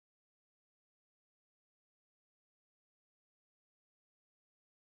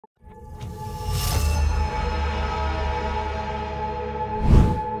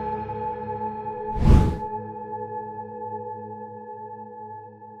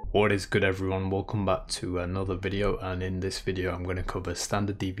What is good everyone, welcome back to another video, and in this video I'm going to cover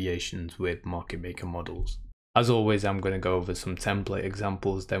standard deviations with market maker models. As always, I'm going to go over some template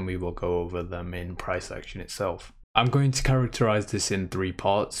examples, then we will go over them in price action itself. I'm going to characterize this in three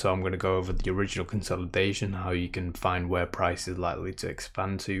parts, so I'm going to go over the original consolidation, how you can find where price is likely to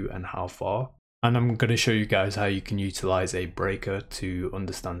expand to and how far. And I'm going to show you guys how you can utilize a breaker to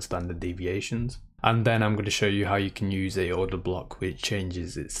understand standard deviations. And then I'm going to show you how you can use a order block which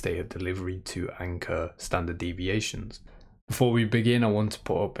changes its state of delivery to anchor standard deviations. Before we begin, I want to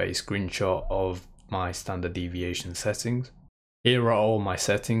put up a screenshot of my standard deviation settings. Here are all my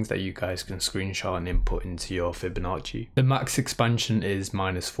settings that you guys can screenshot and input into your Fibonacci. The max expansion is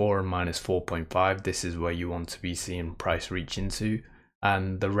 -4 and -4.5. This is where you want to be seeing price reach into,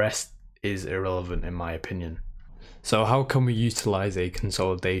 and the rest is irrelevant in my opinion. So how can we utilize a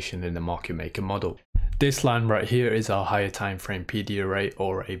consolidation in the market maker model? This line right here is our higher time frame PD array,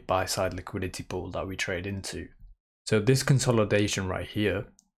 or a buy side liquidity pool that we trade into. So this consolidation right here,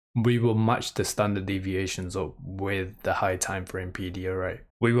 we will match the standard deviations up with the high time frame PD array.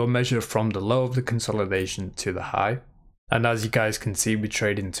 We will measure from the low of the consolidation to the high. And as you guys can see, we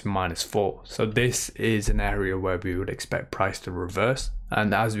trade into -4. So this is an area where we would expect price to reverse.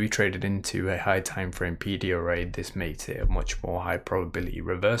 And as we traded into a high time frame PD array, this makes it a much more high probability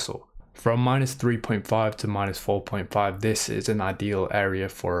reversal. From -3.5 to -4.5, this is an ideal area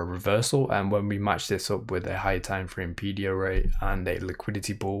for a reversal. And when we match this up with a high time frame PD array and a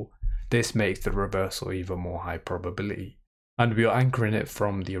liquidity pool, this makes the reversal even more high probability. And we are anchoring it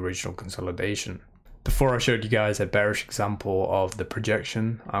from the original consolidation. Before I showed you guys a bearish example of the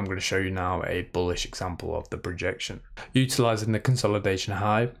projection, I'm going to show you now a bullish example of the projection. Utilizing the consolidation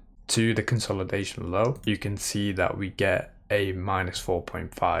high to the consolidation low, you can see that we get a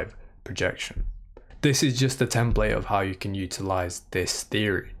 -4.5 projection. This is just a template of how you can utilize this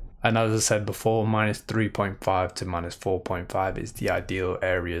theory. And as I said before, -3.5 to -4.5 is the ideal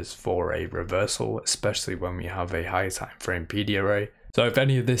areas for a reversal, especially when we have a high time frame PD array. So if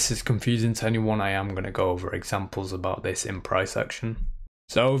any of this is confusing to anyone, I am going to go over examples about this in price action.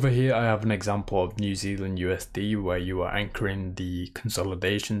 So over here I have an example of New Zealand USD where you are anchoring the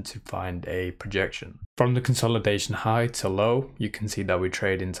consolidation to find a projection. From the consolidation high to low, you can see that we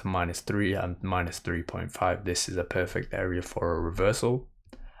trade into -3 and -3.5. This is a perfect area for a reversal.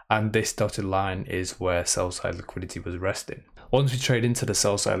 And this dotted line is where sell side liquidity was resting. Once we trade into the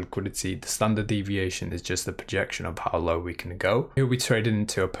sell side liquidity, the standard deviation is just a projection of how low we can go. Here we traded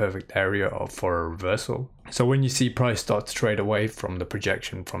into a perfect area for a reversal. So when you see price start to trade away from the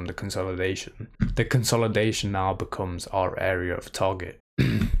projection from the consolidation now becomes our area of target.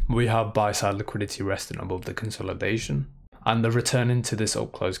 We have buy side liquidity resting above the consolidation. And the return into this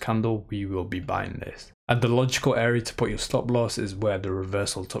up close candle, we will be buying this. And the logical area to put your stop loss is where the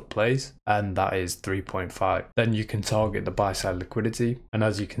reversal took place, and that is 3.5. Then you can target the buy side liquidity, and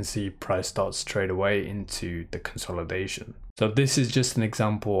as you can see, price starts to trade away into the consolidation. So this is just an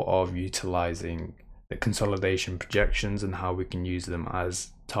example of utilizing the consolidation projections and how we can use them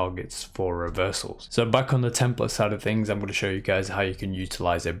as targets for reversals. So back on the template side of things, I'm going to show you guys how you can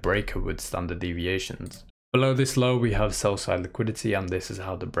utilize a breaker with standard deviations. Below this low, we have sell side liquidity, and this is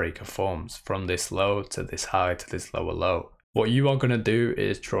how the breaker forms, from this low to this high to this lower low. What you are going to do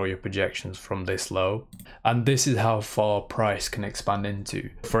is draw your projections from this low, and this is how far price can expand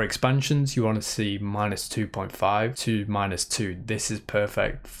into. For expansions, you want to see -2.5 to -2. This is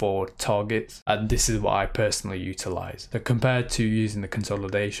perfect for targets, and this is what I personally utilize. So compared to using the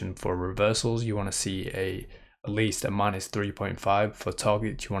consolidation for reversals, you want to see at least a -3.5. For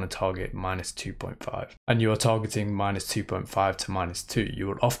target, you want to target -2.5, and you are targeting -2.5 to -2. You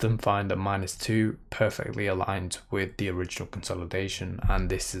will often find that -2 perfectly aligned with the original consolidation, and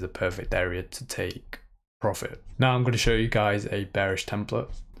this is a perfect area to take profit. Now I'm going to show you guys a bearish template.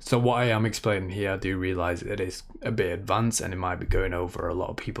 So what I am explaining here, I do realize it is a bit advanced and it might be going over a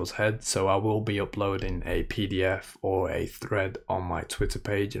lot of people's heads. So I will be uploading a PDF or a thread on my Twitter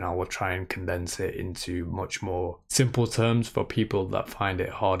page, and I will try and condense it into much more simple terms for people that find it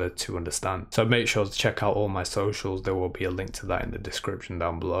harder to understand. So make sure to check out all my socials. There will be a link to that in the description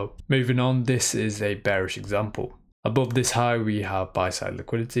down below. Moving on, this is a bearish example. Above this high, we have buy side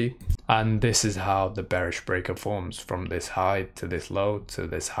liquidity, and this is how the bearish breaker forms, from this high to this low to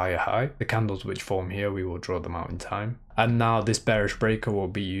this higher high. The candles which form here, we will draw them out in time. And now this bearish breaker will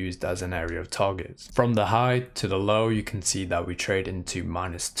be used as an area of targets. From the high to the low, you can see that we trade into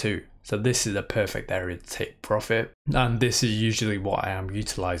 -2. So this is a perfect area to take profit. And this is usually what I am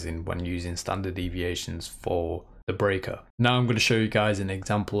utilizing when using standard deviations for the breaker. Now I'm going to show you guys an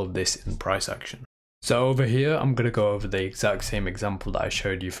example of this in price action. So over here, I'm going to go over the exact same example that I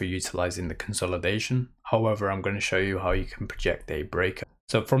showed you for utilizing the consolidation. However, I'm going to show you how you can project a breaker.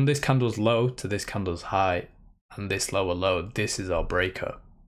 So from this candle's low to this candle's high and this lower low, this is our breaker.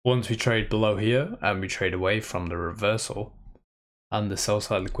 Once we trade below here and we trade away from the reversal and the sell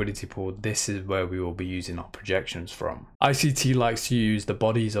side liquidity pool, this is where we will be using our projections from. ICT likes to use the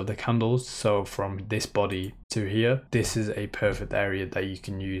bodies of the candles, so from this body to here, this is a perfect area that you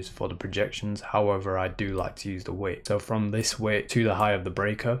can use for the projections. However, I do like to use the wick. So from this wick to the high of the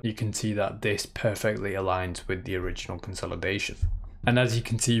breaker, you can see that this perfectly aligns with the original consolidation. And as you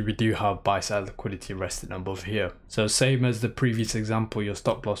can see, we do have buy side liquidity resting above here. So same as the previous example, your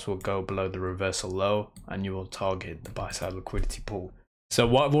stop loss will go below the reversal low and you will target the buy side liquidity pool. So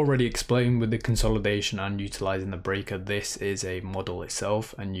what I've already explained with the consolidation and utilizing the breaker, this is a model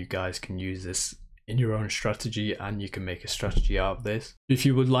itself and you guys can use this in your own strategy and you can make a strategy out of this. If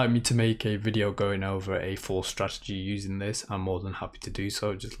you would like me to make a video going over a full strategy using this, I'm more than happy to do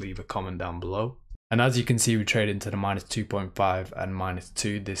so. Just leave a comment down below. And as you can see, we trade into the -2.5 and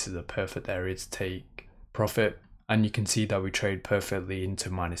 -2. This is a perfect area to take profit. And you can see that we trade perfectly into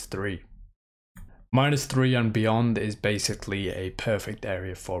 -3. -3 and beyond is basically a perfect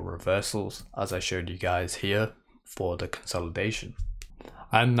area for reversals, as I showed you guys here for the consolidation.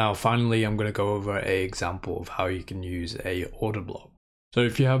 And now finally, I'm going to go over an example of how you can use a order block. So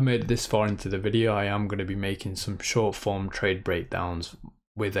if you have made it this far into the video, I am going to be making some short form trade breakdowns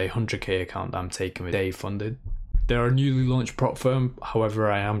with a 100k account that I'm taking with Dei Funded. They're a newly launched prop firm, however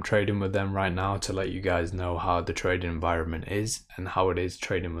I am trading with them right now to let you guys know how the trading environment is and how it is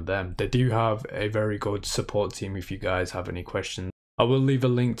trading with them. They do have a very good support team if you guys have any questions. I will leave a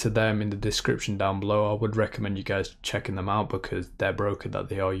link to them in the description down below. I would recommend you guys checking them out because their broker that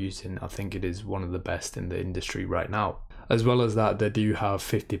they are using, I think it is one of the best in the industry right now. As well as that, they do have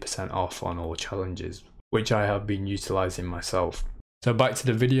 50% off on all challenges, which I have been utilizing myself. So back to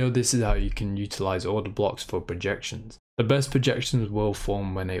the video, this is how you can utilize order blocks for projections. The best projections will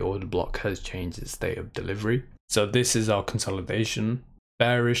form when a order block has changed its state of delivery. So this is our consolidation.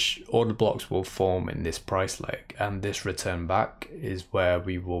 Bearish order blocks will form in this price leg and this return back is where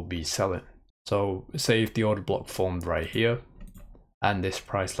we will be selling. So say if the order block formed right here and this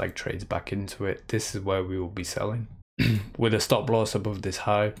price leg trades back into it, this is where we will be selling with a stop loss above this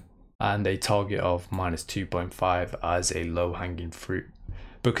high and a target of -2.5 as a low hanging fruit.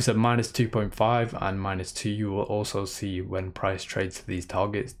 Because at -2.5 and -2, you will also see when price trades to these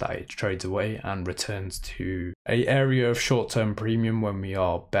targets that it trades away and returns to an area of short-term premium when we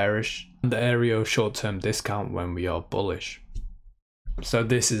are bearish and the area of short-term discount when we are bullish. So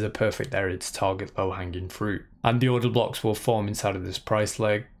this is a perfect area to target low hanging fruit. And the order blocks will form inside of this price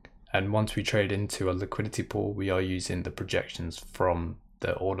leg. And once we trade into a liquidity pool, we are using the projections from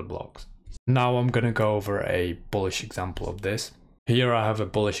the order blocks. Now I'm going to go over a bullish example of this. Here I have a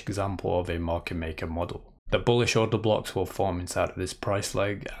bullish example of a market maker model. The bullish order blocks will form inside of this price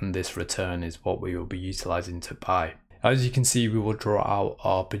leg and this return is what we will be utilizing to buy. As you can see, we will draw out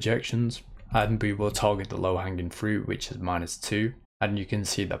our projections and we will target the low hanging fruit, which is -2, and you can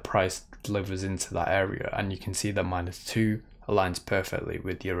see that price delivers into that area and you can see that -2 aligns perfectly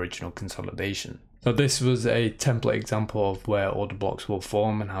with the original consolidation. So this was a template example of where order blocks will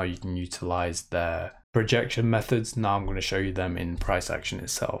form and how you can utilize their projection methods. Now I'm going to show you them in price action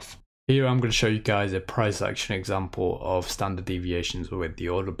itself. Here I'm going to show you guys a price action example of standard deviations with the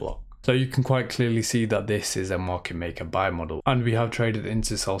order block. So you can quite clearly see that this is a market maker buy model and we have traded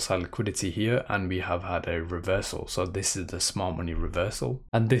into sell side liquidity here and we have had a reversal. So this is the smart money reversal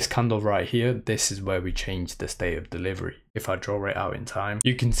and this candle right here, this is where we change the state of delivery. If I draw it out in time,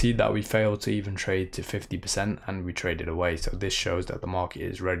 you can see that we failed to even trade to 50% and we traded away. So this shows that the market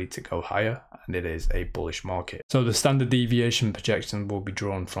is ready to go higher and it is a bullish market. So the standard deviation projection will be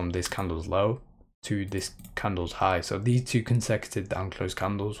drawn from this candle's low to this candle's high. So these two consecutive down close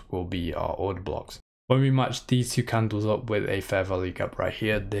candles will be our order blocks. When we match these two candles up with a fair value gap right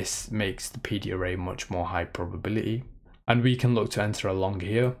here, this makes the PD array much more high probability. And we can look to enter along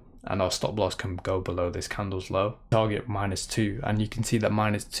here and our stop loss can go below this candle's low. Target -2 and you can see that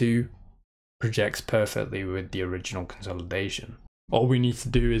 -2 projects perfectly with the original consolidation. All we need to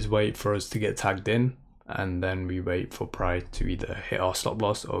do is wait for us to get tagged in and then we wait for price to either hit our stop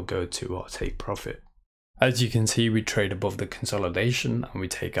loss or go to our take profit. As you can see, we trade above the consolidation and we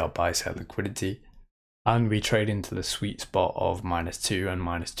take our buy side liquidity and we trade into the sweet spot of -2 and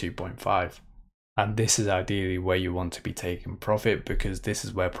 -2.5. And this is ideally where you want to be taking profit because this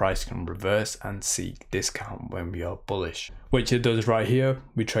is where price can reverse and seek discount when we are bullish, which it does right here.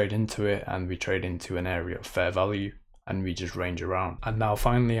 We trade into it and we trade into an area of fair value and we just range around. And now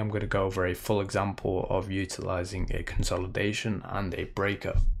finally, I'm going to go over a full example of utilizing a consolidation and a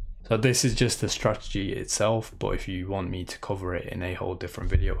breaker. So this is just the strategy itself, but if you want me to cover it in a whole different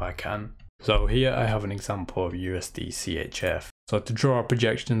video, I can. So here I have an example of USD CHF. So to draw our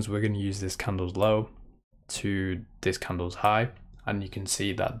projections, we're going to use this candle's low to this candle's high, and you can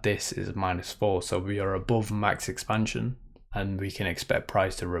see that this is -4, so we are above max expansion, and we can expect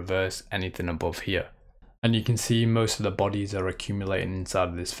price to reverse anything above here. And you can see most of the bodies are accumulating inside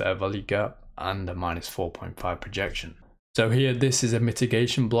of this fair value gap and a -4.5 projection. So here, this is a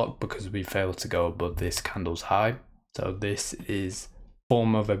mitigation block because we failed to go above this candle's high. So this is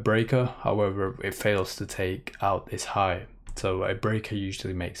form of a breaker, however it fails to take out this high. So a breaker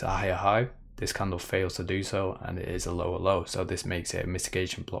usually makes a higher high. This candle fails to do so, and it is a lower low, so this makes it a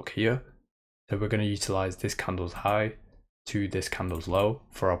mitigation block here. So we're going to utilize this candle's high to this candle's low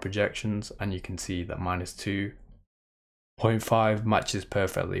for our projections, and you can see that -2.5 matches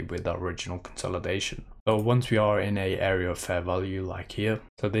perfectly with our original consolidation. So once we are in a area of fair value like here,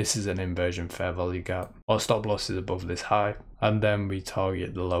 so this is an inversion fair value gap, our stop loss is above this high, and then we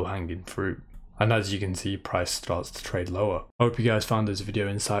target the low hanging fruit. And as you can see, price starts to trade lower. I hope you guys found this video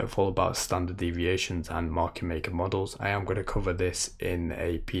insightful about standard deviations and market maker models. I am going to cover this in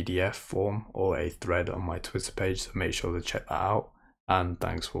a PDF form or a thread on my Twitter page, so make sure to check that out. And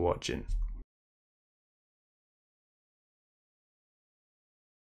thanks for watching.